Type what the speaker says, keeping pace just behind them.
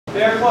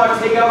Bear claw,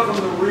 take out from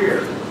the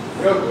rear.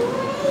 Go.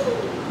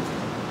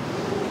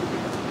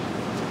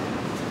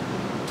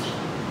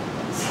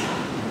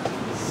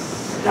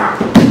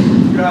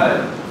 Good.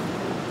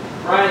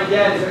 Ryan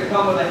again is going to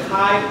come with a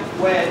high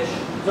wedge.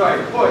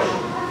 Sorry, push,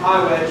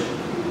 high wedge.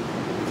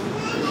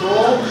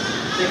 Control,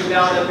 take him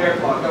down that bear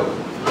claw. Go.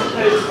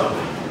 Let's go.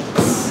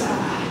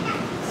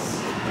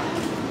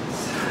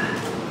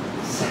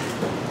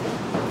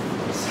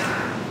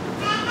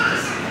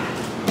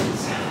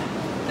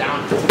 Down.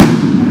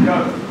 Go.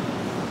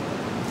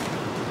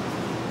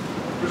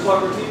 First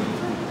lock routine.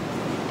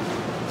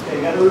 Okay,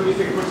 you got the loogies,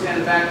 take a quick stand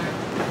in the back.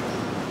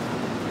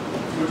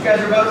 What you guys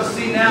are about to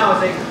see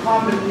now is a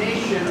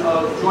combination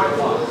of joint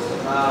locks.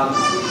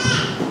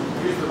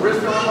 Use the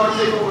wrist lock,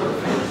 take over the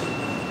fingers.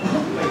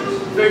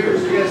 Fingers.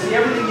 So you're going to see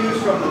everything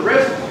used from the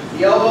wrist,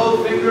 the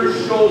elbow,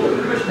 fingers, shoulder.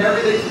 Pretty much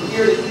everything from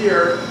here to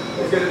here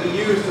is going to be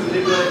used to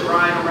manipulate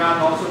Ryan around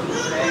all sorts of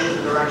different angles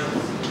and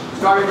directions.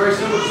 Starting very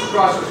simple, just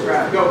cross wrist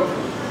grab. Go.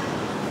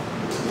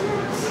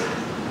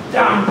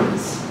 Down.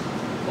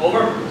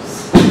 Over.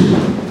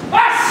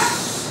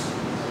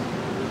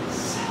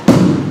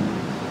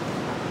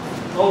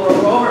 Over,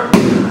 over, over.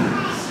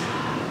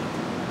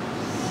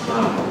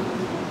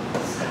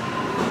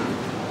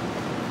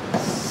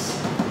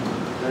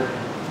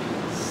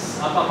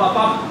 Up, up, up,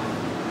 up.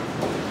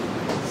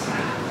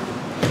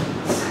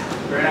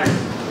 Very nice.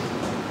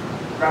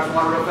 Grab some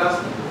water real fast.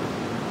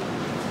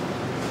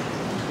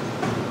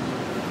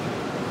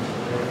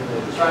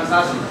 Just try and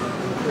snap some.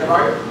 Okay,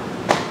 hard.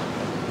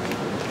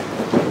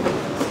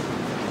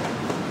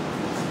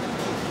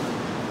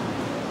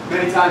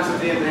 Many times at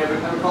the end, they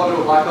have called it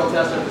a black belt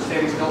test after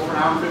standing still for an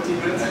hour and 15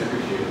 minutes. I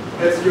appreciate it.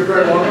 You're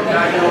very welcome.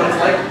 Now you know what it's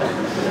like.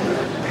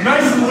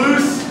 Nice and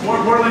loose. More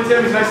importantly,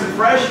 Tim, he's nice and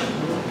fresh.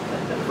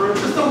 For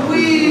just a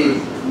wee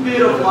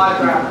bit of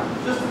live grammar.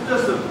 Just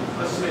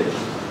a smidge.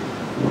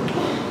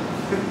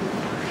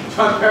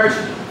 John Parrish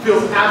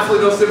feels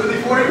absolutely no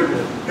sympathy for you.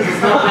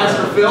 It's not nice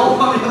for Phil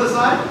on the other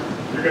side.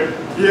 You're good.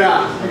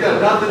 Yeah, you got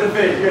nothing to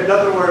fake. You got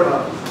nothing to worry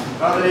about.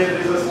 Not that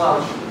anybody's a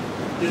slouch.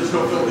 You just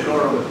go fill the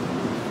door with.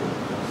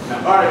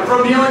 Alright,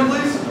 from kneeling,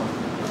 please.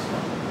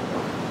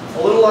 A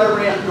little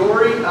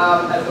orientori.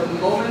 At the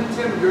moment,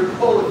 Tim, your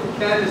goal, if you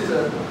can, is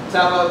to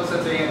tap out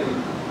Sensei Anthony.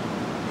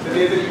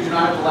 Sensei Anthony, you do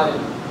not have to let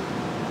him.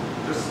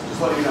 Just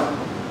letting you know.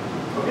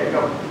 Okay,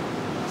 go.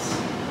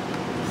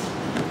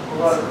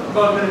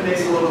 About a minute,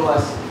 maybe a little bit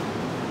less.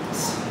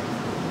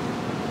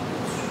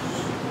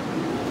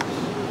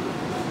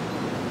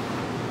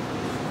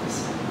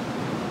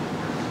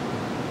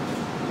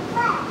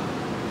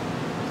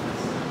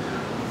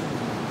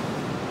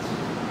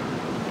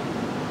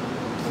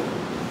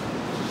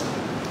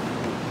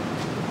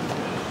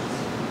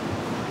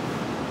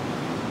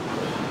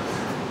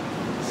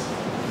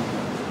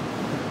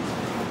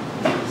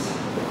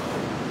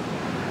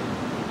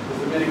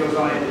 Goes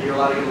on and you're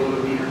allowed to get a little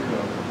bit leaner.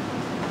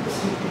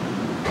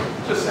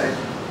 Just saying.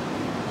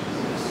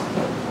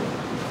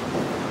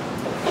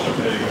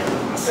 There you go.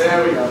 There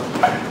we go.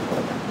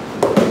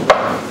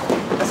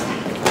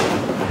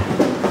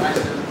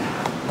 Nice.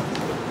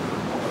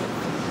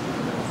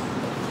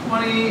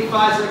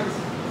 25 seconds.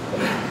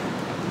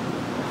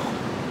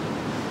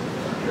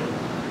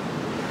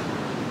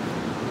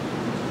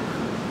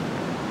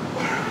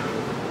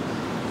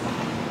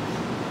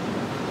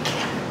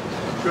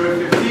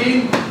 Good,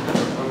 15.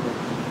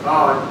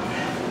 Oh,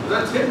 was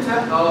that Tim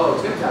tap? Oh,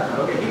 Tim tap.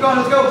 Okay, keep going,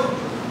 let's go.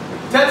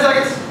 10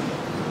 seconds.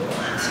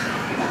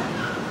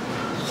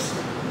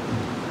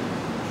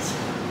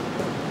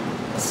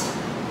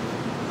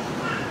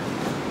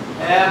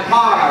 And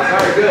pause.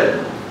 Very good.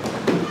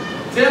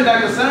 Tim, back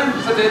to the center. I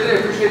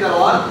appreciate that a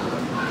lot.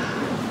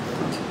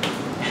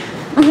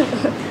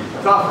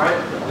 Tough, right?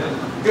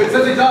 Good.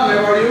 Sensei Don,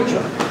 how are you?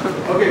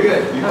 Okay,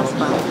 good.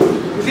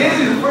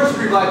 Dancy is the first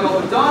degree black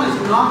belt, but Don is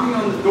knocking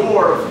on the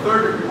door of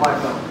third degree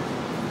black belt.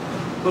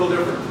 A little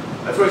different.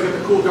 That's why he's got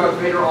the cool Darth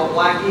Vader all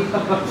blacky.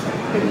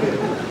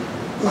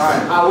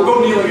 Alright, we'll go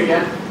kneeling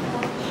again.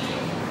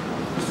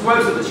 Mr.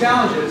 Webb said the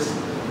challenge is,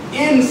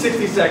 in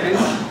 60 seconds,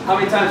 how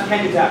many times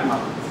can you tap him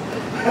up?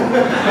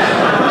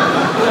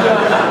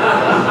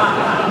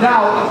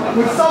 Now,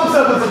 with some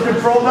semblance of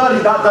control now,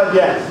 he's not done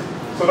yet.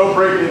 So don't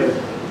break it either.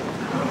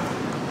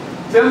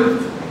 Tim,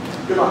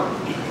 good luck.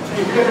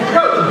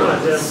 Go!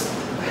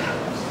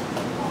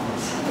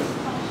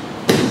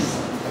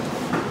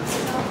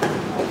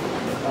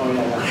 Oh,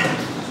 yeah.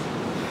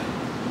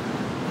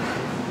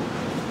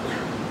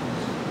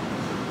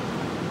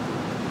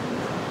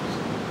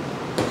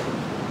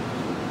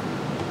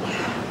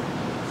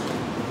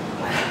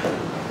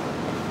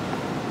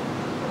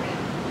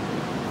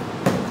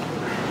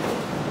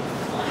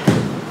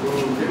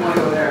 Ooh, didn't want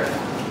to go there. I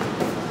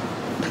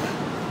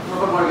don't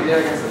know if I want to be there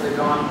against it. They're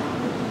gone.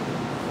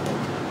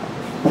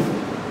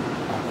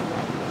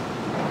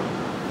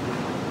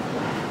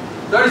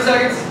 $30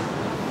 seconds.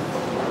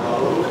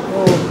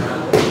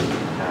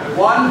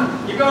 One.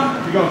 Keep going.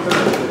 Keep going.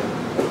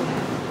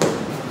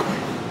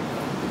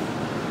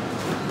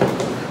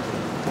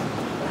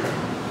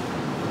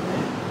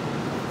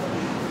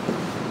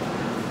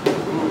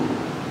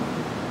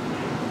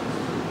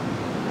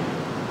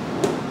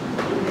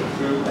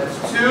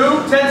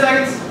 10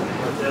 seconds.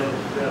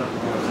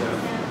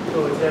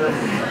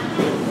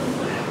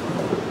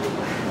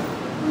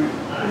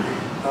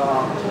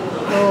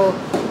 Oh,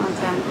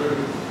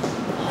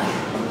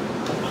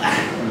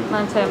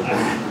 on 10.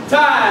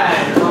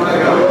 Time!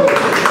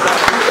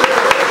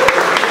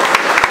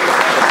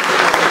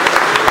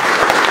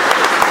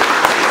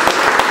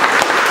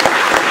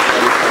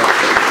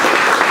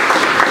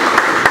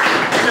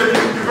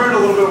 You burned a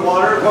little bit of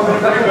water. Don't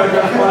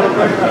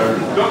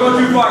go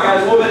too far,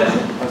 guys. 1 minute.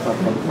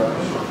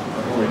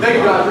 Thank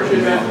you, God. Appreciate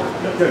it, man.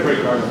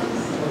 Great card.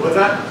 What's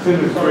that?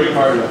 Great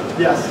card.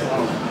 Yes.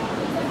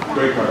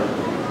 Great card.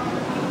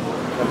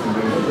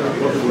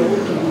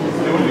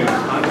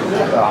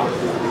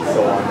 So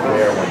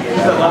unfair when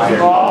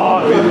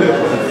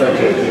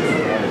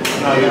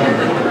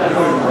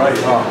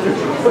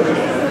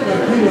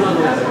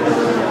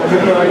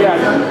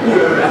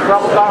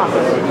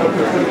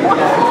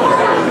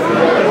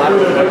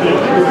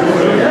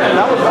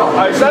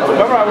I said,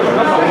 remember, I was a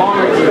long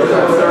way to go.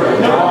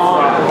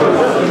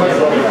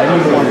 I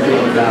didn't want to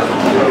take it down.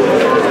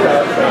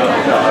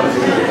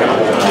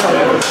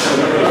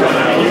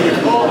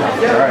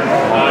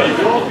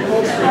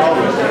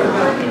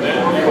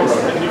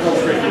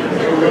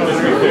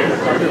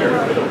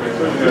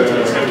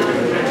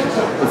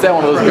 Is that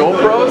one of those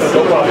GoPros?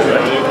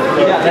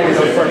 Yeah, thank you.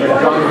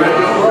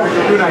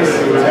 Too nice.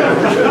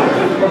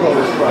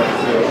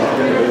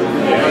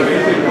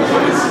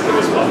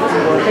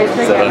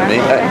 Is that on me?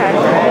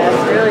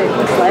 That's really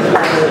looks like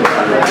that.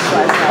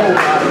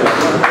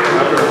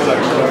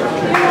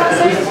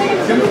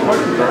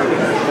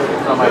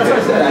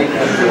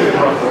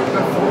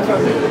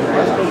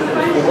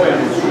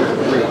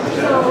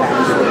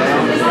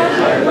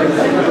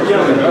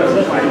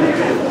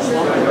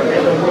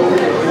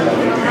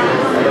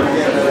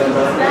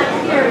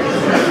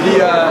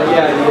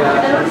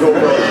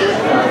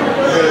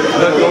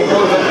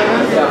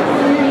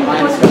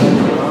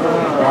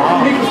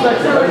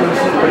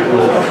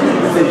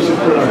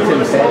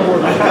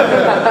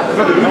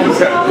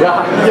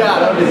 Yeah,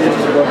 that would be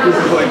interesting. This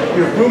is like,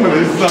 you're booming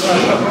this.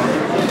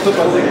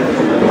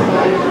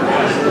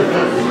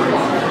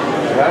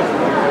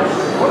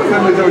 What if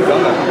anybody's ever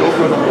done that?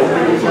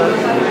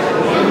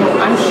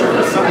 I'm sure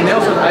there's something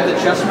else. I have the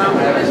chest mount.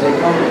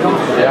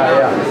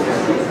 Yeah.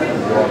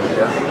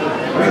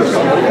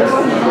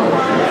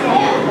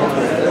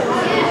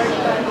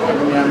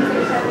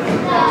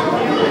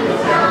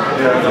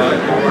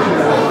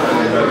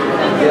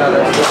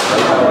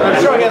 I'm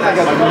sure I get like a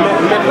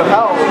minute of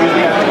hell.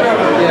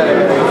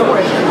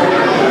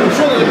 I'm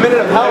sure there's a minute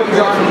of hell,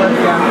 John.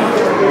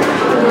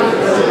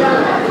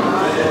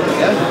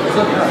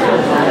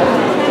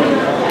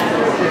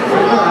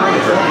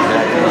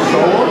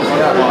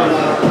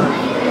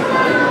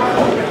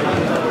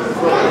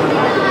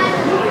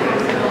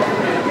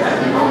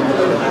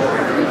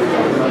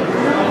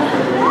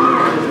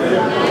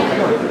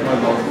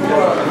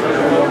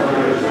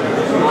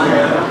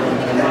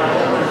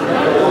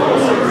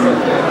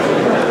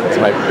 Is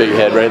my big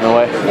head right in the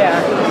way?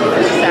 Yeah.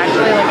 It's just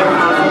actually like a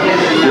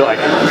complicated. You're like,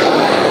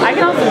 I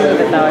can also move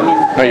it though. I mean,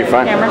 no, you're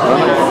fine. camera's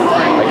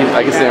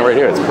I can stand right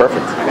here. It's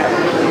perfect.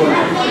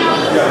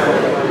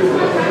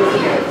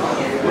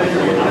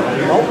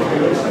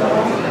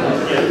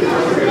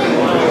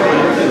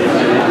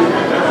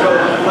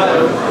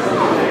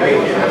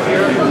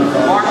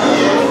 Mark,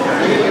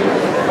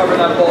 cover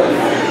that bolt.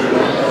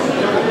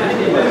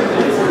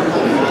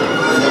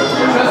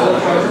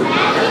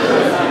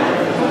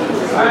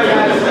 Alright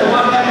guys, I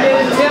want that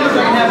in. Tim, we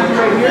can have him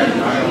right here.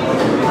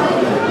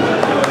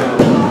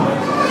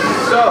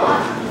 So,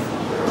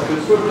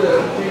 let's switch to the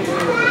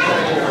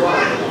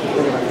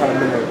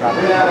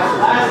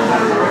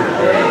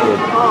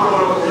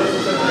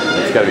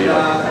It's gotta be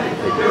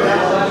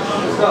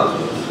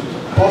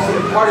also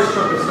the hardest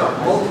trick of stuff,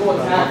 multiple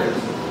attackers.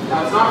 Now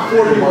it's not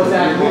 4 people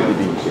attacking you.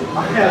 I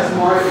have some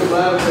already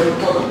left, they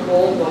pull the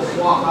pull, they'll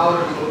swap out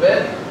a little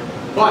bit.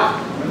 But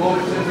the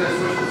moment Tim's going to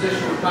switch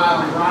position with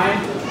Kyle and Ryan,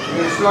 we're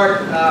going to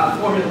start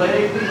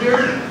formulaically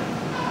here,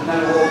 and then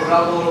we'll open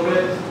up a little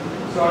bit,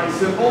 starting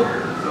simple.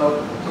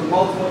 So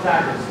multiple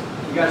attackers.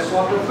 You guys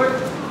swap real quick.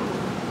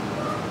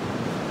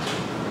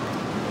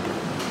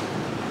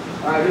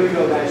 Alright, here we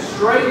go, guys.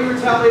 Striking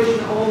retaliation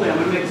only. I'm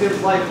going to make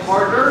Tim's life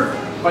harder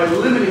by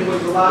limiting what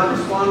he's allowed to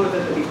respond with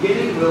at the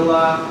beginning. We'll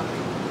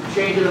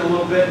change it a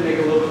little bit and make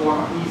it a little bit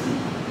more easy.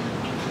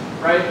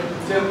 Right?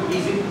 Tim,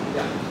 easy?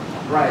 Yeah.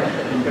 Right.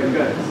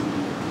 Good.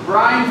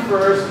 Brian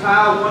first.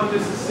 Kyle, 1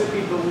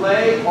 Mississippi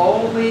delay.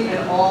 Only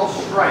and all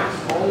strikes.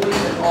 Only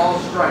and all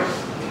strikes.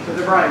 So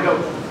then Brian, go.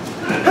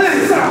 Good.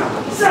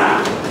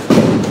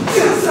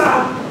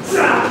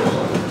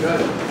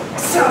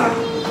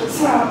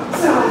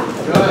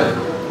 Good.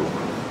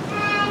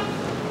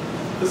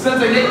 The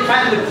sensei Nate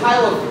kind of a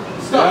pile of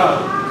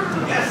stuff.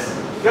 Yeah. Yes.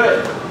 Good.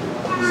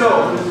 So,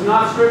 this is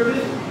not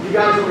scripted. You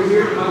guys over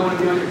here, you might want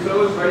to be on your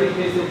toes, ready in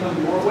case they come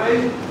your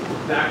way.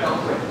 Back up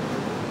quick.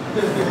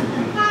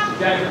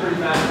 Jack is pretty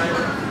fast, right?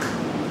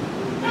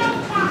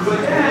 He's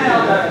like,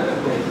 I'll back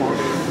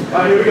up.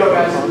 Alright, here we go,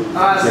 guys.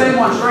 Same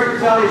one, strike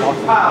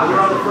retaliation. Kyle,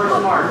 you're on the first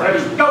mark. Ready,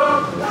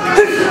 go!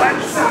 Good,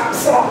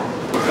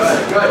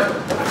 good.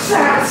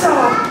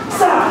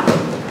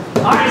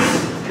 Nice.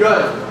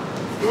 Good.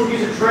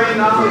 Rookies are trained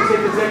not only to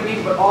take the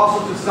technique, but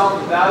also to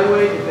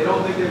self-evaluate. If they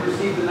don't think they've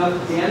received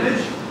enough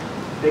damage,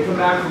 they come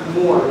back for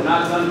more. They're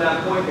not done at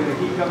that point, they're going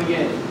to keep coming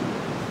in.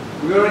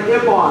 We're going to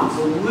Ippon,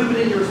 so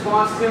limiting your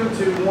response, Tim,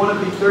 to one of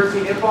the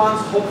 13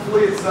 Ippons.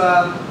 Hopefully it's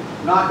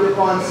not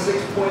Ippon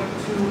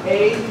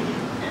 6.2A,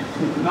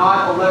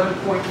 not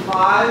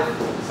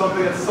 11.5,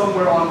 something that's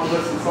somewhere on the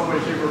list in some way,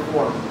 shape, or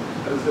form.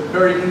 That was a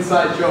very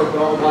inside joke,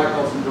 but all the black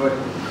belts enjoy it.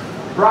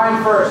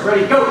 Brian first,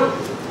 ready, go!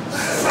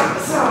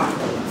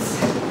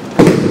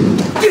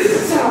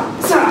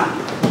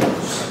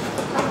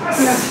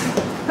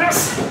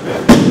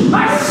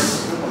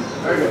 Nice!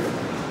 Very good.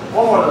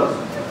 One more of those.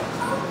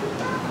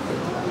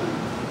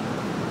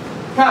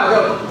 Kyle,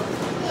 go!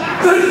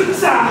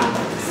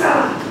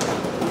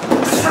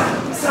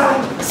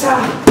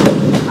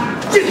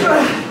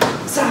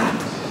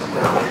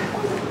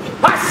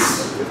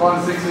 Ippon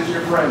 6 is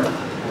your friend.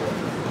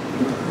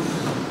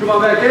 Come on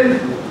back in.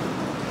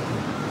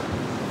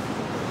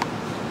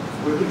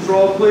 With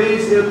control,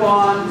 please.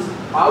 Ippons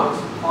out,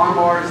 arm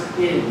bars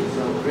in.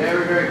 So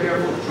very, very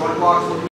careful. Joint blocks looking